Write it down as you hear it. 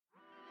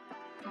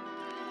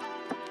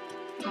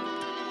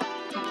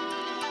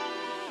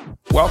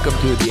Welcome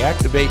to the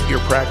Activate Your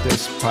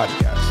Practice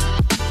podcast.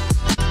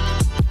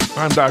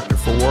 I'm Dr.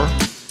 Four.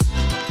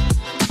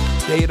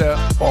 Data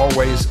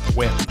always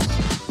wins.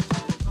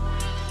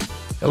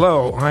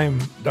 Hello,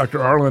 I'm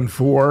Dr. Arlen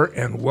Four,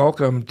 and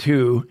welcome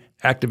to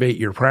Activate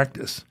Your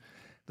Practice.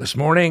 This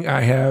morning,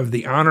 I have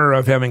the honor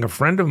of having a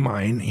friend of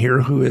mine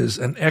here who is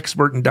an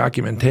expert in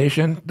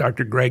documentation,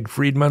 Dr. Gregg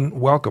Friedman.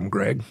 Welcome,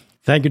 Gregg.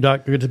 Thank you,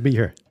 Doc. Good to be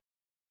here.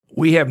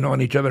 We have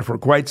known each other for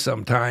quite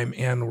some time,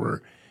 and we're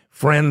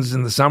friends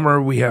in the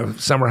summer. We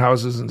have summer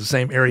houses in the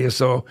same area,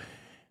 so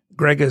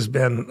Gregg has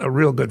been a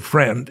real good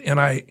friend,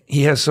 and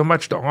he has so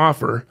much to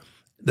offer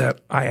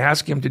that I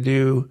asked him to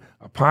do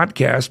a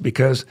podcast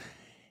because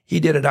he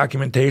did a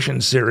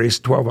documentation series,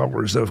 12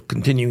 hours of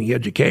continuing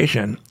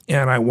education,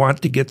 and I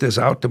want to get this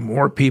out to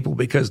more people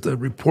because the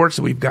reports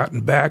that we've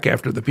gotten back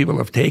after the people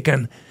have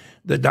taken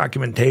the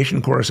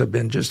documentation course have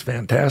been just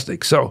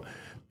fantastic. So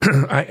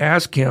I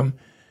asked him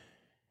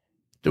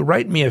to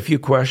write me a few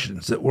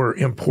questions that were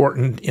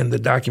important in the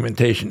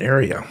documentation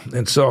area.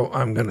 And so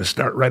I'm going to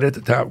start right at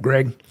the top,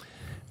 Gregg.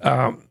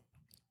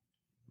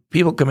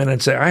 People come in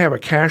and say, I have a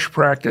cash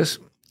practice.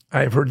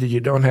 I've heard that you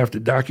don't have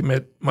to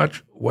document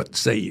much. What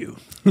say you?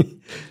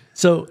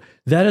 So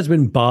that has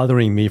been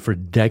bothering me for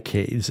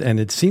decades, and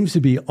it seems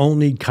to be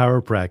only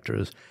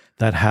chiropractors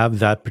that have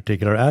that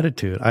particular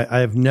attitude. I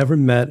have never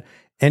met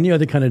any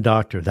other kind of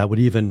doctor that would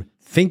even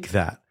think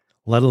that,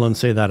 let alone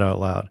say that out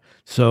loud.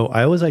 So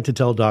I always like to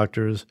tell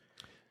doctors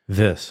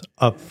this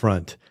up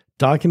front.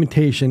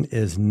 Documentation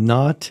is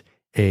not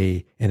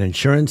an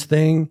insurance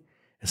thing.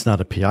 It's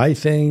not a PI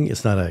thing.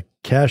 It's not a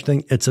cash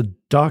thing. It's a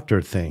doctor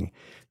thing.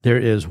 There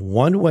is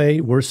one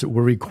way we're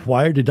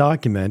required to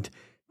document,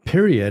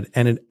 period,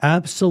 and it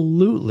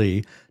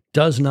absolutely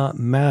does not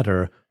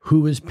matter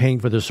who is paying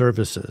for the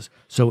services.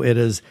 So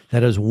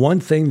that is one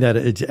thing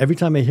that every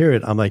time I hear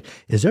it, I'm like,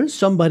 is there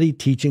somebody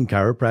teaching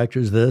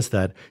chiropractors this,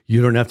 that you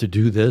don't have to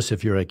do this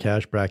if you're a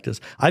cash practice?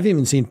 I've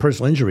even seen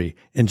personal injury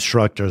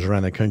instructors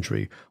around the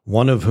country,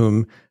 one of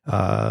whom,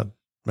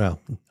 well,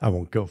 I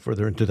won't go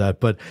further into that,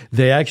 but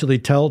they actually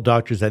tell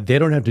doctors that they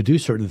don't have to do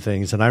certain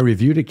things. And I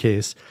reviewed a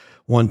case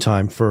one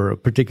time for a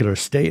particular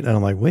state, and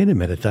I'm like, wait a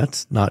minute,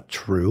 that's not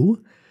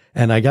true.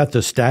 And I got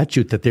the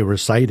statute that they were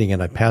citing,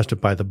 and I passed it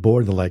by the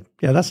board. They're like,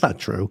 yeah, that's not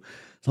true.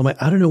 So I'm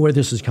like, I don't know where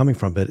this is coming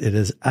from, but it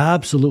is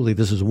absolutely,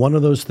 this is one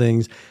of those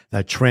things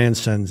that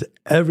transcends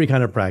every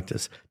kind of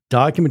practice.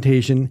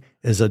 Documentation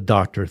is a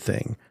doctor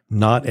thing,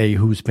 not a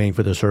who's paying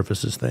for the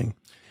services thing.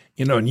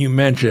 You know, and you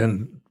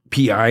mentioned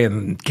PI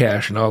and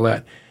cash and all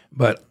that,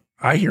 but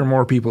I hear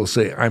more people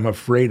say, I'm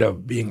afraid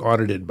of being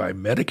audited by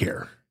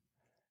Medicare.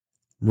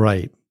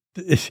 Right.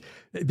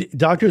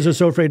 Doctors are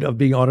so afraid of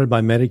being audited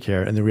by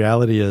Medicare, and the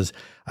reality is,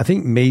 I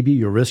think maybe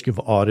your risk of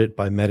audit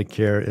by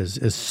Medicare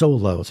is so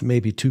low. It's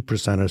maybe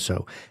 2% or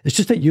so. It's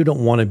just that you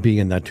don't want to be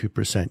in that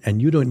 2%,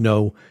 and you don't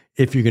know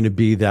if you're going to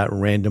be that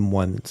random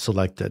one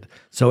selected.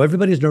 So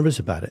everybody's nervous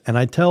about it. And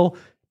I tell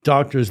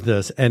doctors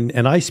this,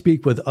 and I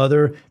speak with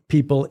other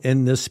people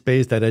in this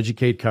space that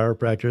educate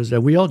chiropractors,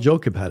 and we all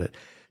joke about it.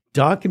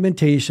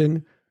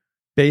 Documentation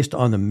based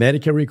on the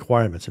Medicare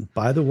requirements. And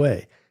by the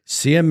way,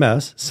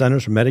 CMS,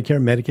 Centers for Medicare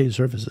and Medicaid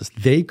Services,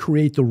 they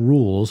create the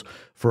rules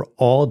for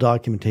all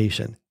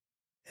documentation.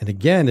 And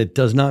again, it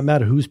does not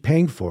matter who's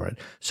paying for it.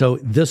 So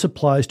this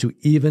applies to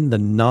even the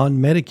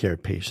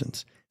non-Medicare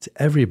patients. It's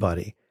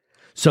everybody.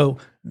 So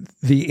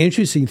the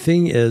interesting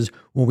thing is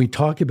when we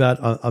talk about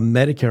a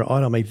Medicare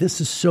audit, I'm like,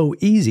 this is so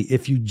easy.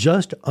 If you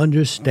just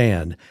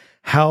understand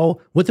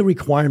what the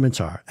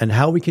requirements are and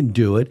how we can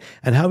do it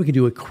and how we can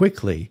do it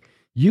quickly,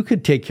 you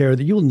could take care of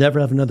that. You'll never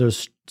have another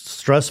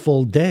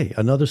stressful day,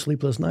 another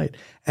sleepless night.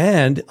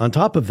 And on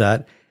top of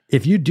that,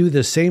 if you do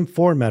the same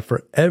format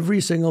for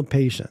every single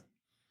patient,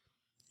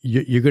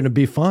 you're going to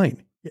be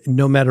fine.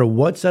 No matter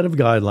what set of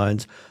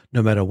guidelines,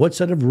 no matter what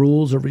set of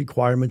rules or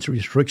requirements or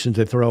restrictions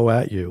they throw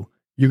at you,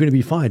 you're going to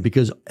be fine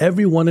because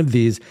every one of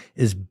these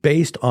is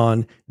based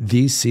on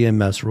these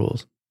CMS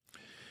rules.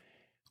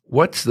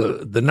 What's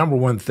the number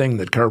one thing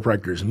that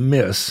chiropractors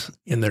miss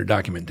in their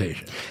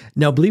documentation?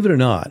 Now, believe it or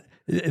not,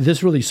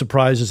 this really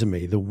surprises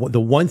me. The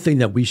one thing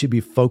that we should be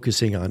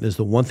focusing on is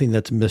the one thing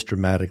that's missed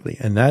dramatically,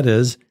 and that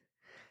is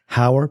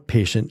how our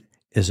patient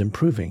is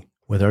improving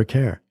with our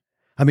care.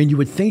 I mean, you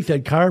would think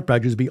that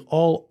chiropractors would be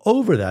all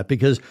over that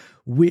because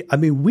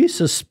we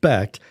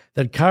suspect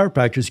that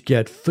chiropractors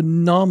get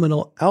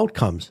phenomenal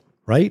outcomes,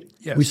 right?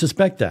 Yes. We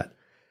suspect that.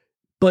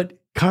 But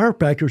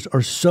chiropractors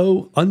are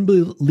so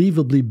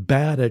unbelievably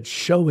bad at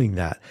showing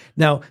that.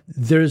 Now,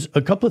 there's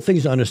a couple of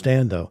things to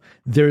understand, though.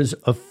 There's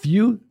a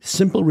few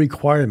simple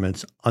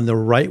requirements on the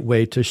right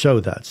way to show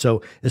that.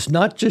 So it's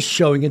not just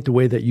showing it the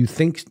way that you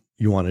think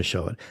you want to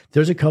show it.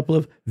 There's a couple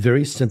of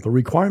very simple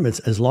requirements.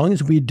 As long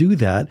as we do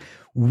that,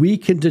 we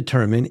can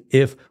determine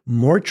if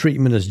more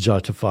treatment is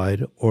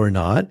justified or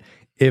not,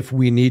 if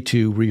we need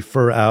to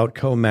refer out,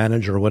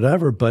 co-manage or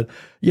whatever. But,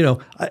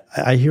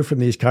 I hear from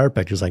these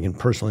chiropractors, like in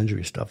personal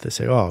injury stuff, they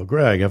say, oh,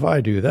 Gregg, if I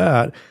do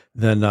that,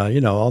 then,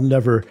 I'll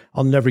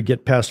never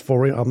get past 4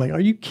 weeks. I'm like, are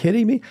you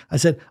kidding me? I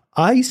said,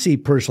 I see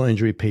personal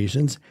injury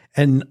patients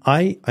and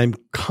I'm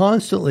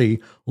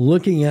constantly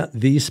looking at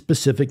these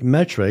specific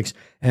metrics,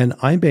 and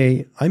I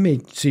may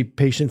see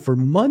patient for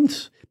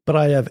months, but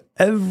I have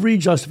every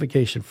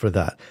justification for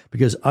that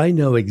because I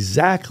know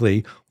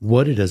exactly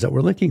what it is that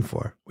we're looking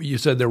for. You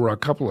said there were a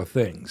couple of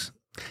things.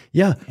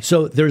 Yeah.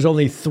 So there's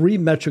only 3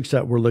 metrics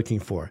that we're looking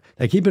for.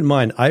 Now, keep in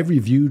mind, I've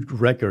reviewed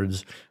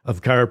records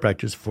of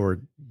chiropractors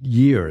for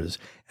years,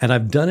 and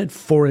I've done it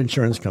for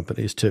insurance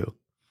companies too.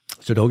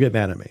 So don't get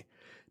mad at me.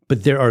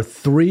 But there are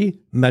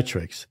 3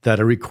 metrics that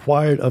are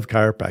required of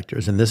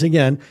chiropractors. And this,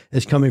 again,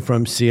 is coming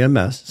from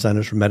CMS,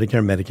 Centers for Medicare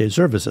and Medicaid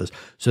Services.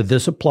 So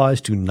this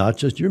applies to not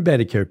just your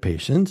Medicare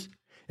patients.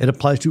 It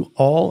applies to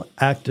all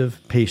active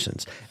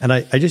patients. And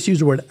I just use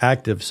the word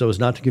active so as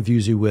not to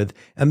confuse you with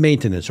a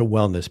maintenance or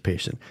wellness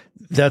patient.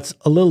 That's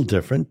a little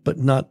different, but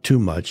not too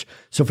much.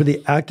 So for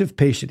the active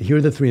patient, here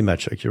are the 3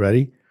 metrics. You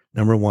ready?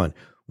 Number 1,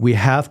 we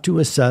have to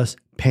assess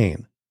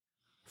pain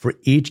for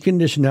each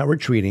condition that we're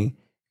treating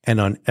and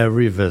on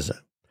every visit.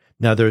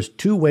 Now, there's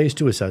 2 ways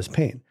to assess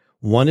pain.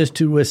 One is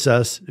to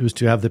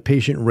have the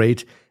patient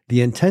rate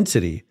the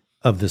intensity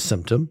of the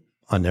symptom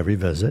on every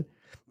visit.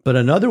 But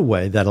another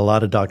way that a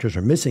lot of doctors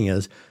are missing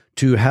is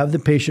to have the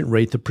patient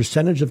rate the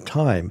percentage of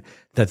time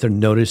that they're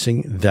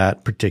noticing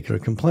that particular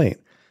complaint.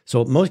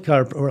 So a lot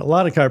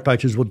of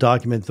chiropractors will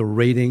document the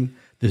rating,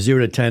 the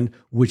 0 to 10,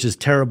 which is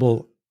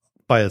terrible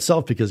by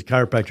itself because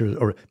chiropractors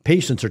or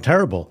patients are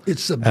terrible.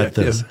 It's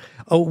subjective. At this.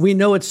 Oh, we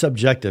know it's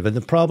subjective. And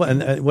the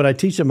problem, and what I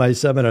teach in my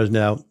seminars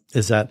now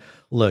is that,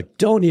 look,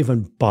 don't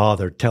even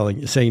bother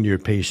saying to your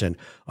patient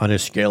on a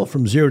scale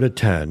from 0 to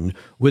 10,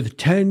 with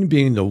 10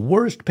 being the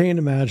worst pain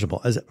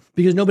imaginable,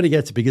 because nobody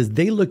gets it, because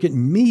they look at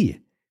me.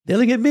 They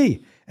look at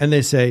me and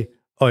they say,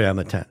 oh yeah, I'm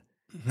a 10.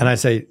 Mm-hmm. And I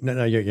say,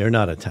 no, you're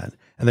not a 10.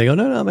 And they go,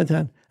 no, I'm a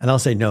 10. And I'll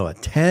say, no, a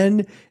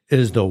 10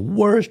 is the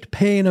worst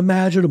pain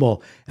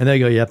imaginable. And they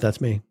go, yep,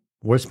 that's me.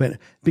 Worst pain.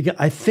 Because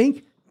I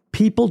think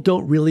people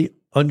don't really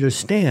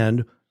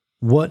understand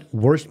what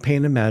worst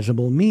pain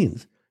imaginable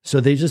means.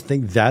 So they just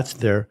think that's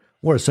their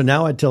worst. So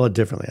now I tell it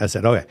differently. I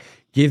said, okay,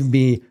 give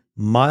me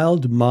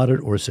mild,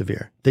 moderate, or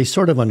severe. They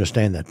sort of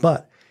understand that.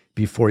 But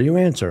before you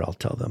answer, I'll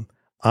tell them,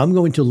 I'm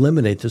going to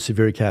eliminate the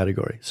severe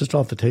category. It's just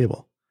off the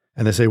table.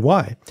 And they say,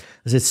 why?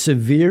 I said,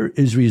 severe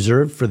is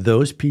reserved for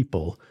those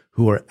people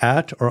who are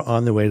at or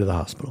on their way to the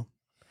hospital.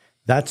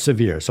 That's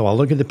severe. So I'll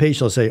look at the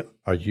patient, I'll say,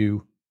 are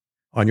you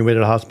on your way to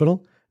the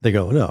hospital? They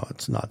go, no,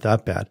 it's not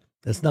that bad.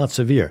 It's not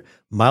severe,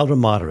 mild or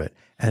moderate.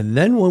 And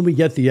then when we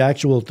get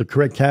the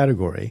correct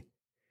category,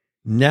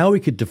 now we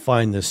could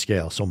define this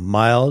scale. So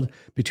mild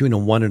between a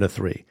 1 and a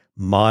 3,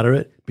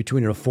 moderate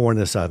between a 4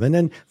 and a 7.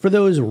 And for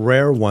those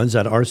rare ones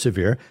that are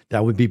severe,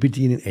 that would be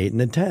between an 8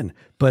 and a 10.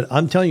 But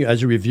I'm telling you,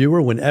 as a reviewer,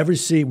 whenever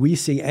we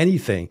see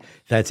anything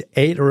that's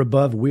 8 or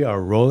above, we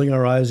are rolling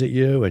our eyes at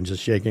you and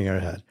just shaking our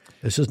head.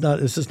 It's just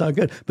not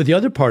good. But the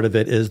other part of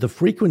it is the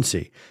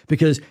frequency,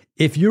 because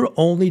if you're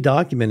only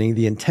documenting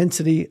the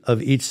intensity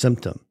of each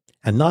symptom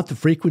and not the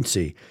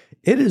frequency,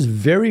 it is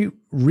very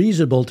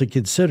reasonable to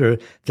consider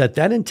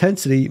that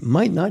intensity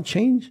might not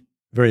change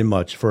very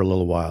much for a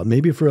little while,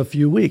 maybe for a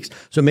few weeks.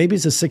 So maybe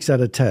it's a 6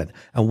 out of 10.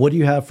 And what do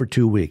you have for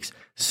 2 weeks?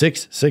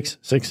 6, 6,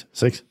 6,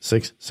 6,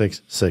 6,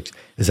 6, 6.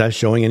 Is that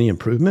showing any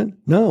improvement?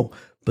 No.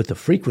 But the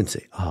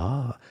frequency,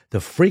 the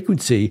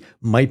frequency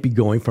might be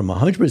going from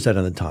 100%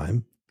 of the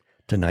time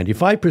to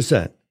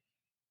 95%.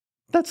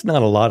 That's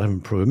not a lot of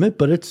improvement,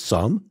 but it's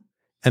some.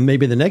 And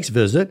maybe the next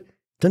visit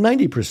to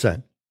 90%,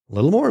 a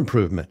little more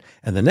improvement.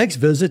 And the next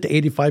visit to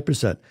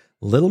 85%, a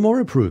little more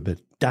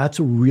improvement. That's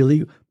a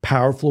really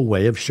powerful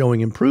way of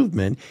showing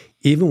improvement,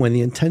 even when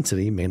the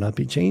intensity may not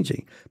be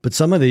changing. But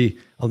many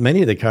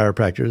of the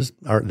chiropractors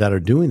that are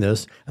doing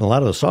this, and a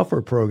lot of the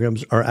software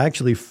programs are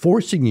actually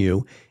forcing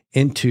you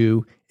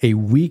into a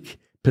weak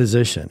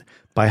position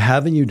by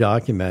having you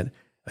document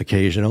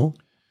occasional,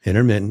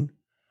 intermittent,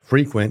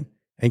 frequent,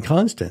 and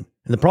constant.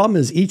 And the problem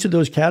is each of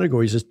those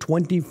categories is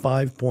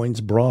 25 points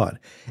broad.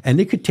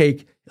 And it could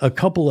take a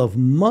couple of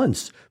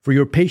months for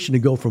your patient to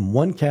go from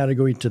one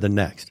category to the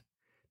next.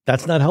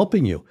 That's not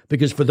helping you,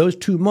 because for those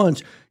 2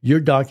 months,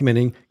 you're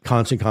documenting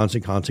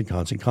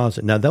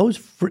constant. Now,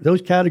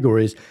 those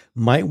categories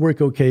might work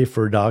okay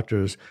for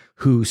doctors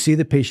who see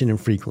the patient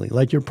infrequently,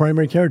 like your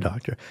primary care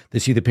doctor. They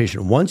see the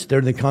patient once, they're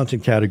in the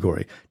constant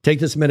category. Take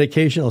this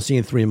medication, I'll see you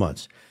in 3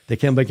 months. They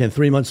come back in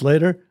 3 months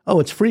later, oh,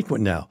 it's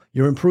frequent now.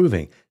 You're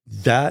improving.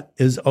 That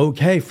is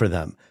okay for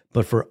them.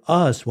 But for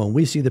us, when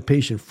we see the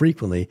patient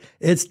frequently,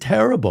 it's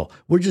terrible.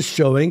 We're just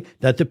showing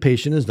that the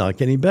patient is not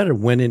getting better,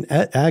 when in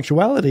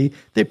actuality,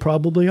 they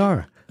probably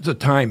are. It's a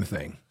time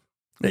thing.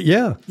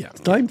 Yeah.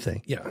 It's a time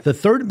thing. Yeah. The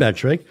third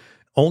metric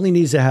only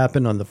needs to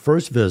happen on the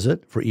first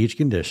visit for each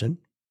condition,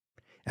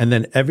 and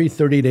then every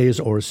 30 days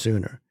or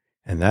sooner.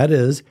 And that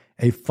is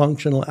a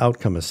functional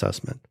outcome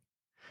assessment.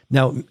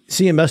 Now,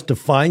 CMS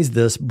defines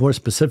this more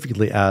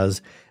specifically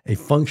as a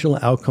functional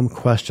outcome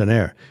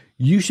questionnaire.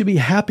 You should be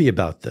happy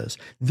about this.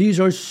 These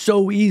are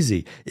so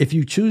easy if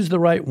you choose the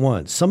right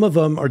ones. Some of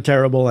them are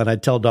terrible, and I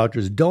tell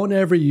doctors, don't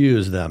ever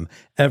use them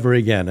ever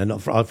again. And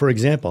for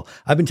example,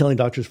 I've been telling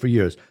doctors for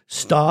years,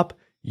 stop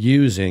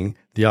using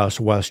the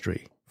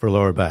oswestry for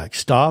lower back.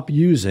 Stop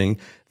using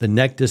the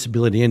neck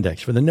disability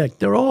index for the neck.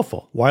 They're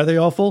awful. Why are they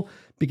awful?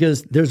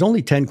 Because there's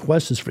only 10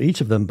 questions for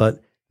each of them,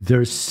 but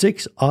there's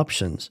 6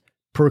 options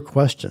per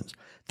questions.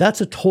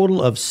 That's a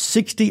total of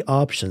 60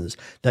 options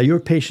that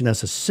your patient has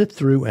to sit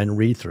through and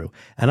read through.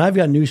 And I've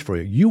got news for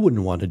you. You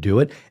wouldn't want to do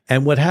it.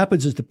 And what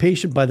happens is the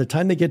patient, by the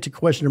time they get to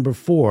question number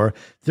 4,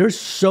 they're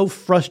so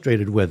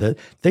frustrated with it,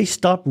 they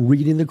stop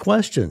reading the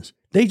questions.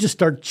 They just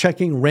start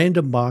checking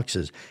random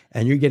boxes,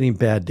 and you're getting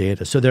bad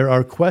data. So there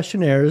are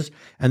questionnaires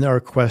and there are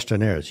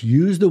questionnaires.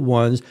 Use the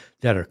ones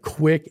that are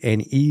quick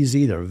and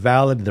easy, they're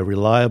valid, they're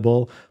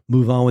reliable,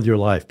 move on with your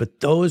life.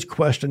 But those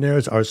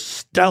questionnaires are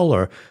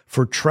stellar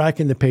for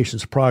tracking the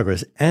patient's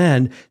progress,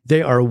 and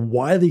they are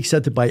widely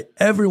accepted by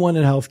everyone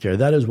in healthcare.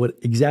 That is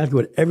exactly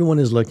what everyone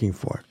is looking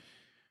for.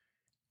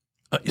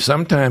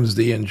 Sometimes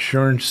the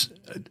insurance,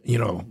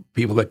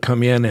 people that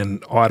come in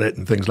and audit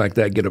and things like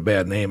that get a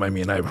bad name. I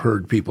mean, I've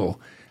heard people,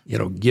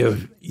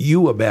 give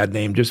you a bad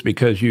name just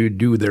because you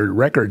do their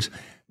records.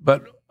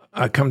 But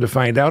I come to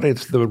find out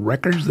it's the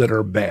records that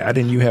are bad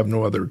and you have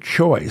no other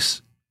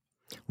choice.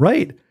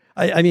 Right.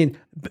 I mean,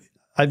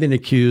 I've been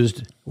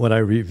accused when I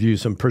review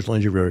some personal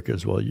injury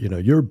records, well,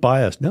 you're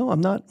biased. No, I'm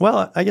not.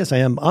 Well, I guess I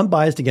am. I'm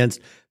biased against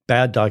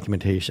bad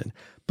documentation.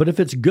 But if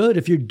it's good,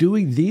 if you're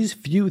doing these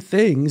few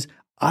things,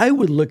 I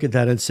would look at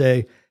that and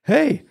say,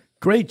 hey,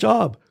 great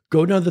job.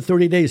 Go another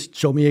 30 days.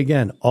 Show me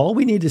again. All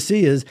we need to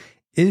see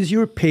is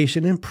your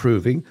patient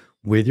improving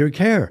with your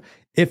care?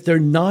 If they're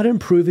not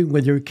improving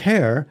with your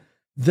care,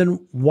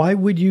 then why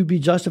would you be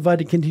justified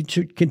to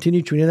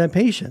continue treating that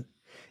patient?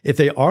 If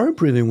they are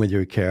improving with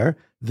your care,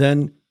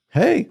 then,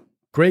 hey,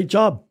 great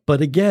job.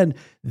 But again,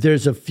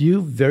 there's a few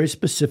very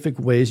specific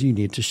ways you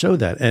need to show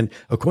that. And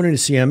according to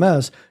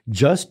CMS,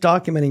 just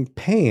documenting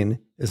pain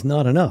is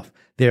not enough.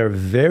 They are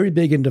very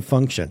big into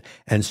function,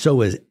 and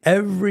so is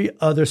every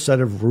other set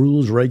of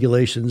rules,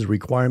 regulations,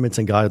 requirements,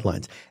 and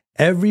guidelines.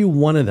 Every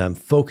one of them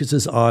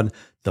focuses on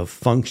the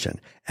function.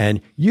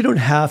 And you don't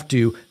have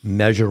to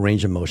measure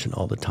range of motion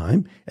all the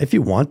time. If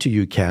you want to,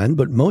 you can,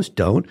 but most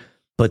don't.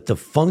 But the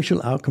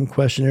functional outcome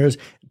questionnaires,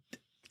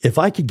 if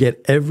I could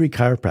get every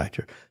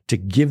chiropractor to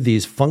give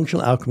these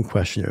functional outcome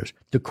questionnaires,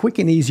 the quick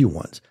and easy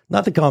ones,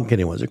 not the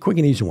complicated ones, the quick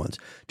and easy ones,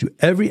 to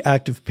every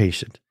active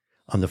patient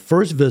on the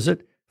first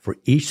visit for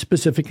each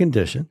specific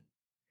condition,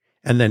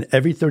 and then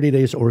every 30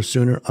 days or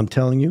sooner, I'm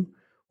telling you,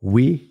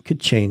 we could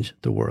change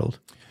the world.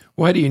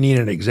 Why do you need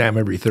an exam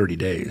every 30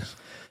 days?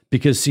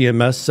 Because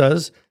CMS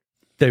says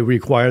they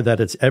require that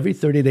it's every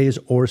 30 days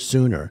or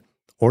sooner,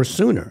 or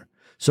sooner.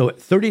 So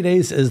 30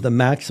 days is the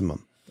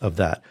maximum of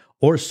that.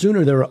 Or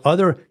sooner, there are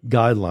other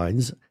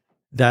guidelines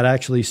that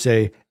actually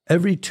say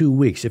every 2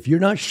 weeks. If you're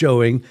not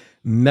showing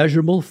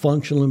measurable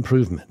functional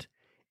improvement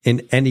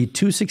in any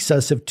 2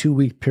 successive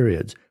 2-week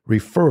periods,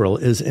 referral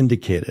is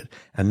indicated.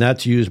 And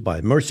that's used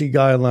by Mercy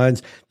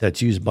guidelines,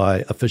 that's used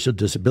by official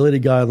disability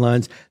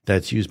guidelines,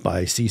 that's used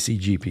by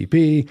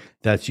CCGPP,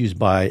 that's used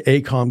by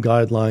ACOM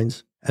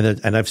guidelines.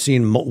 And I've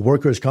seen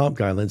workers' comp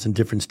guidelines in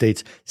different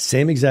states,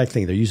 same exact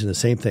thing. They're using the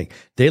same thing.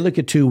 They look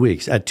at 2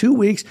 weeks. At 2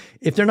 weeks,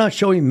 if they're not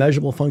showing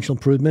measurable functional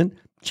improvement,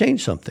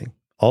 change something.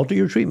 Alter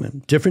your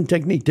treatment, different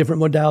technique, different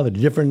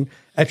modality, different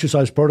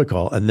exercise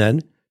protocol, and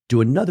then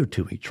do another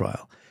 2-week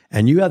trial.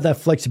 And you have that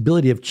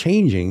flexibility of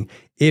changing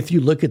if you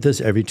look at this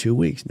every 2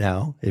 weeks.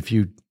 Now, if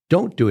you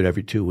don't do it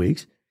every 2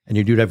 weeks and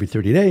you do it every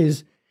 30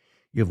 days,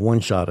 you have one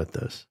shot at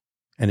this.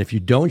 And if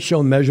you don't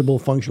show measurable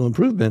functional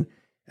improvement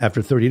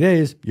after 30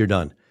 days, you're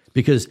done.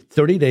 Because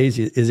 30 days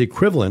is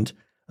equivalent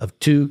of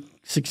 2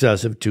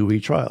 successive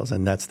 2-week trials,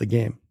 and that's the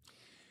game.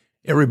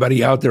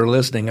 Everybody out there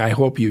listening, I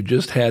hope you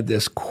just had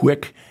this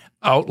quick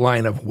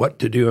outline of what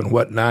to do and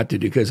what not to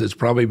do, because it's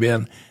probably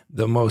been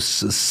the most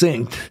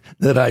succinct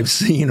that I've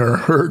seen or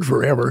heard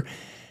forever.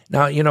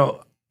 Now,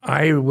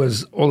 I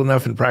was old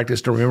enough in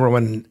practice to remember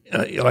when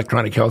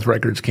electronic health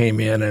records came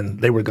in and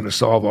they were going to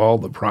solve all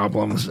the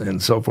problems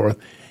and so forth.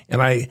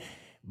 And I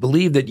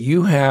believe that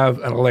you have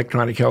an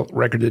electronic health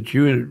record that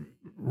you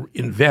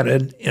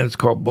invented, and it's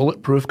called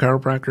Bulletproof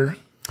Chiropractor.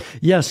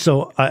 Yes,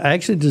 so I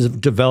actually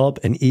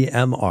developed an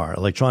EMR,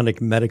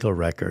 electronic medical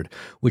record,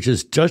 which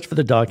is just for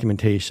the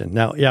documentation.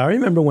 Now, I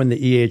remember when the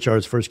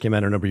EHRs first came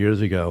out a number of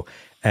years ago,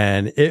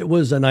 and it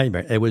was a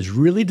nightmare. It was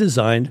really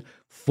designed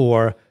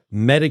for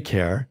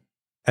Medicare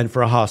and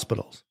for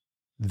hospitals.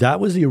 That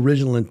was the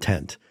original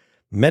intent,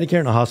 Medicare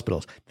and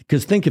hospitals.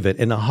 Because think of it,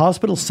 in a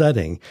hospital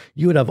setting,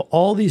 you would have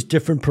all these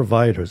different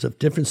providers of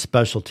different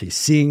specialties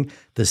seeing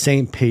the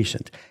same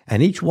patient,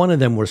 and each one of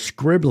them were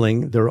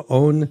scribbling their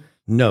own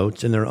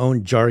notes in their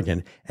own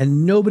jargon,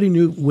 and nobody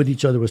knew what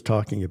each other was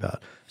talking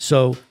about.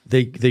 So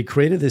they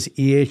created this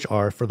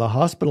EHR for the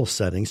hospital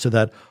setting so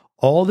that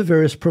all the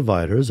various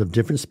providers of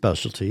different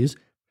specialties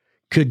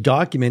could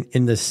document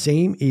in the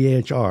same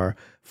EHR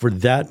for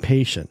that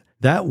patient.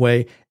 That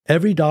way,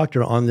 every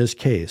doctor on this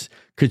case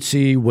could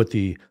see what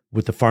the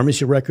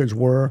pharmacy records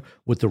were,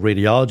 what the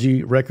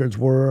radiology records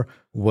were,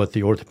 what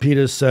the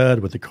orthopedist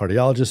said, what the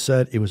cardiologist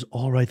said. It was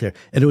all right there.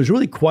 And it was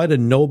really quite a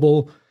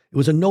noble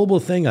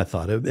thing, I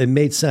thought. It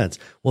made sense.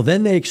 Well,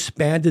 then they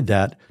expanded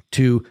that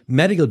to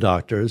medical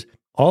doctors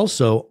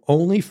also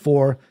only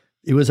for,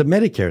 it was a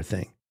Medicare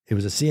thing. It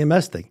was a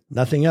CMS thing,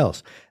 nothing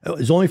else. It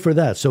was only for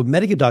that. So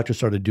medical doctors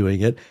started doing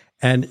it,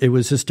 and it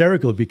was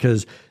hysterical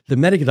because the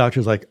medical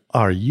doctors like,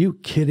 are you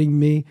kidding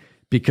me?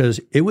 Because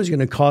it was going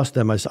to cost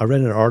them, I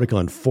read an article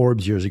in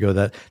Forbes years ago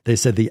that they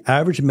said the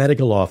average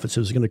medical office, it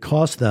was going to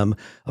cost them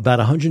about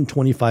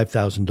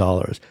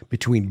 $125,000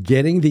 between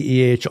getting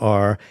the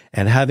EHR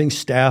and having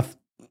staff,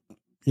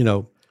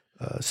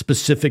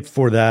 specific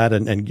for that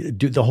and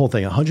do the whole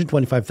thing,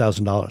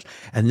 $125,000.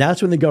 And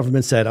that's when the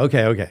government said,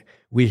 okay,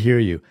 we hear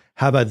you.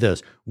 How about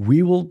this?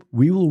 We will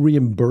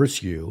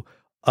reimburse you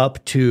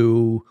up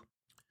to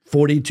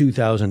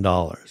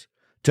 $42,000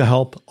 to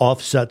help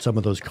offset some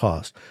of those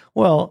costs.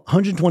 Well,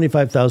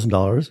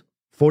 $125,000,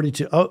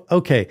 42. Oh,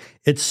 okay,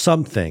 it's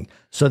something.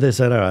 So they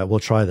said, all right, we'll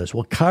try this.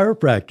 Well,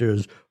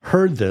 chiropractors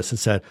heard this and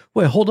said,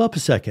 wait, hold up a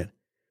second.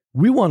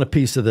 We want a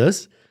piece of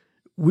this.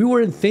 We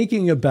weren't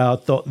thinking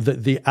about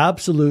the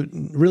absolute,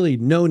 really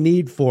no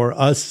need for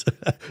us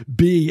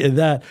be in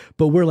that.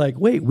 But we're like,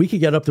 wait, we could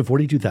get up to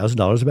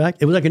 $42,000 back.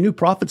 It was like a new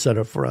profit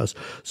center for us.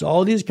 So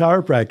all these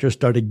chiropractors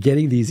started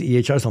getting these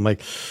EHRs. I'm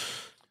like,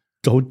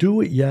 don't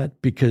do it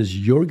yet because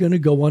you're going to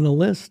go on a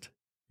list.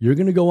 You're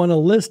going to go on a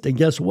list. And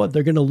guess what?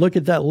 They're going to look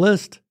at that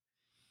list.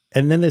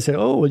 And then they say,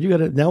 oh, well, you got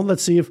to, now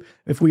let's see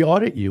if we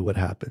audit you, what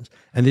happens?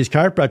 And these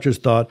chiropractors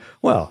thought,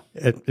 well,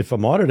 if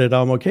I'm audited,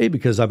 I'm okay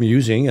because I'm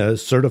using a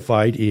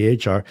certified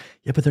EHR.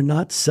 Yeah, but they're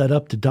not set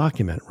up to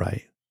document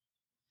right.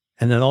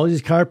 And then all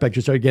these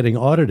chiropractors started getting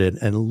audited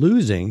and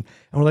losing.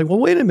 And we're like, well,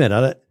 wait a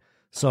minute.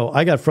 So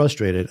I got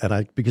frustrated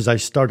because I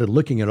started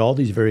looking at all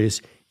these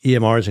various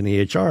EMRs and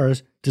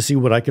EHRs to see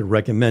what I could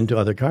recommend to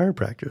other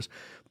chiropractors.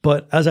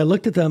 But as I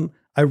looked at them,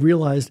 I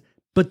realized,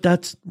 but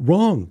that's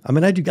wrong. I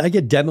mean, I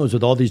get demos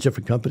with all these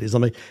different companies.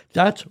 I'm like,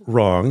 that's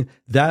wrong.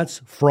 That's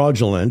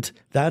fraudulent.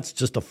 That's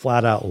just a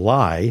flat out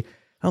lie.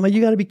 I'm like,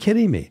 you got to be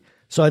kidding me.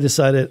 So I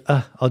decided,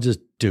 I'll just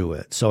do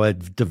it. So I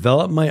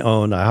developed my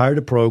own. I hired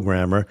a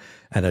programmer,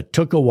 and it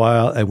took a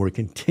while, and we're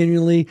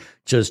continually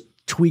just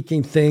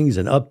tweaking things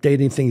and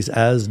updating things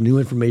as new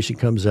information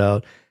comes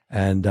out.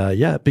 And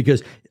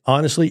because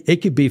honestly, it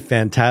could be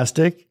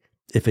fantastic.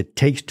 If it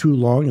takes too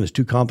long and it's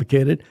too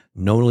complicated,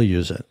 no one will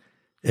use it.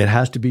 It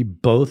has to be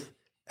both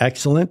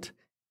excellent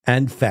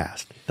and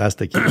fast. That's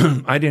the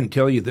key. I didn't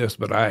tell you this,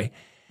 but I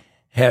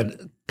had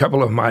a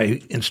couple of my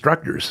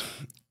instructors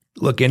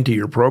look into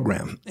your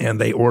program,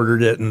 and they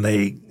ordered it, and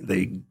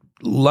they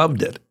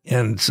loved it.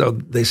 And so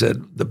they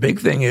said, the big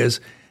thing is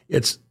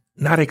it's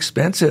not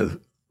expensive.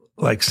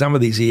 Like some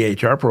of these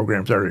EHR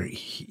programs are,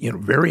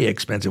 very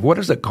expensive. What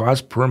does it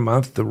cost per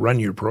month to run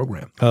your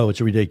program? Oh,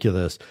 it's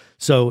ridiculous.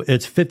 So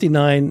it's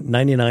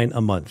 $59.99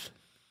 a month.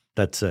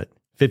 That's it.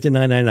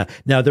 $59.99.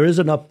 Now there is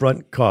an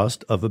upfront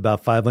cost of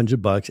about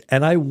 $500,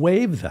 and I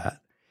waive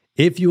that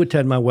if you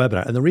attend my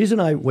webinar. And the reason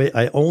I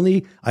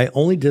only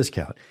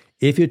discount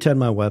if you attend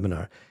my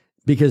webinar,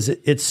 because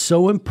it's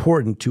so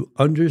important to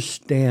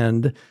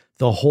understand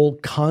the whole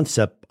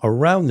concept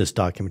around this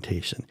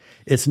documentation.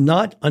 It's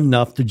not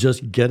enough to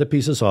just get a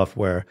piece of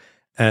software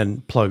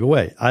and plug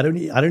away. I don't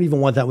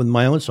even want that with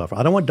my own software.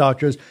 I don't want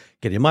doctors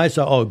getting my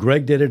software. Oh,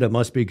 Gregg did it. It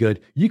must be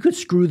good. You could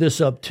screw this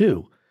up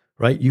too,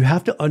 right? You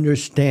have to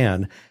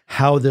understand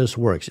how this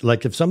works.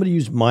 Like if somebody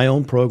used my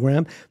own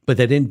program, but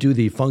they didn't do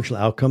the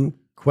functional outcome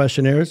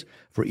questionnaires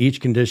for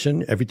each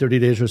condition every 30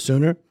 days or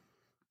sooner,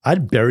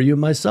 I'd bury you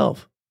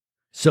myself.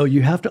 So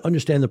you have to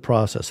understand the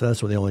process.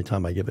 That's the only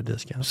time I give a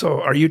discount. So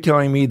are you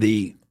telling me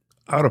the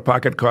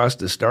out-of-pocket cost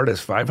to start is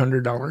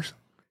 $500?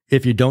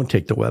 If you don't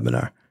take the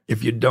webinar.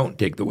 If you don't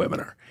take the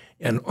webinar.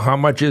 And how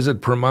much is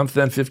it per month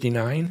then,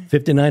 $59?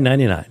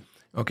 $59.99.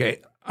 Okay.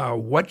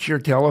 What's your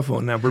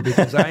telephone number?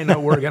 Because I know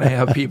we're going to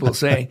have people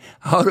saying,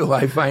 how do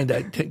I find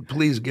that?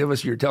 Please give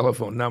us your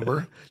telephone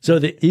number. So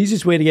the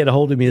easiest way to get a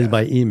hold of me is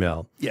by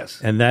email. Yes.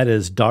 And that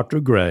is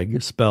Dr.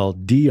 Gregg,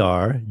 spelled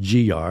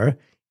DrGregg,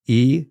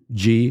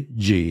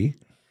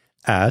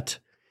 at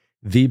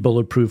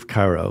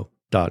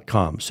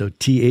thebulletproofchiro.com. So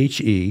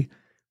THE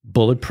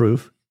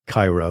bulletproof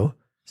chiro,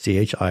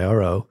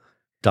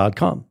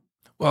 CHIRO.com.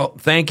 Well,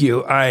 thank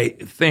you. I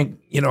think,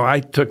 I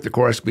took the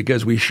course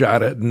because we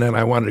shot it, and then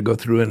I wanted to go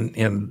through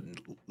and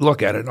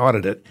look at it and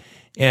audit it.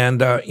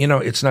 And,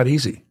 it's not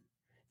easy.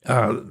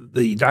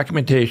 The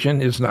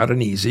documentation is not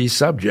an easy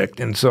subject.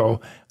 And so,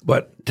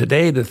 but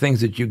today, the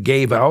things that you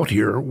gave out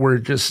here were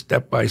just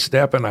step by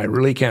step, and I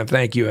really can't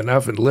thank you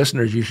enough. And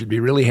listeners, you should be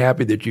really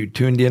happy that you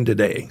tuned in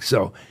today.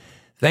 So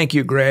thank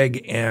you,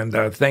 Gregg, and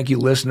thank you,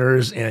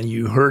 listeners. And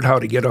you heard how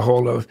to get a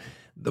hold of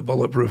the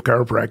Bulletproof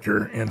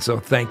Chiropractor. And so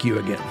thank you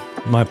again.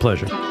 My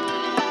pleasure.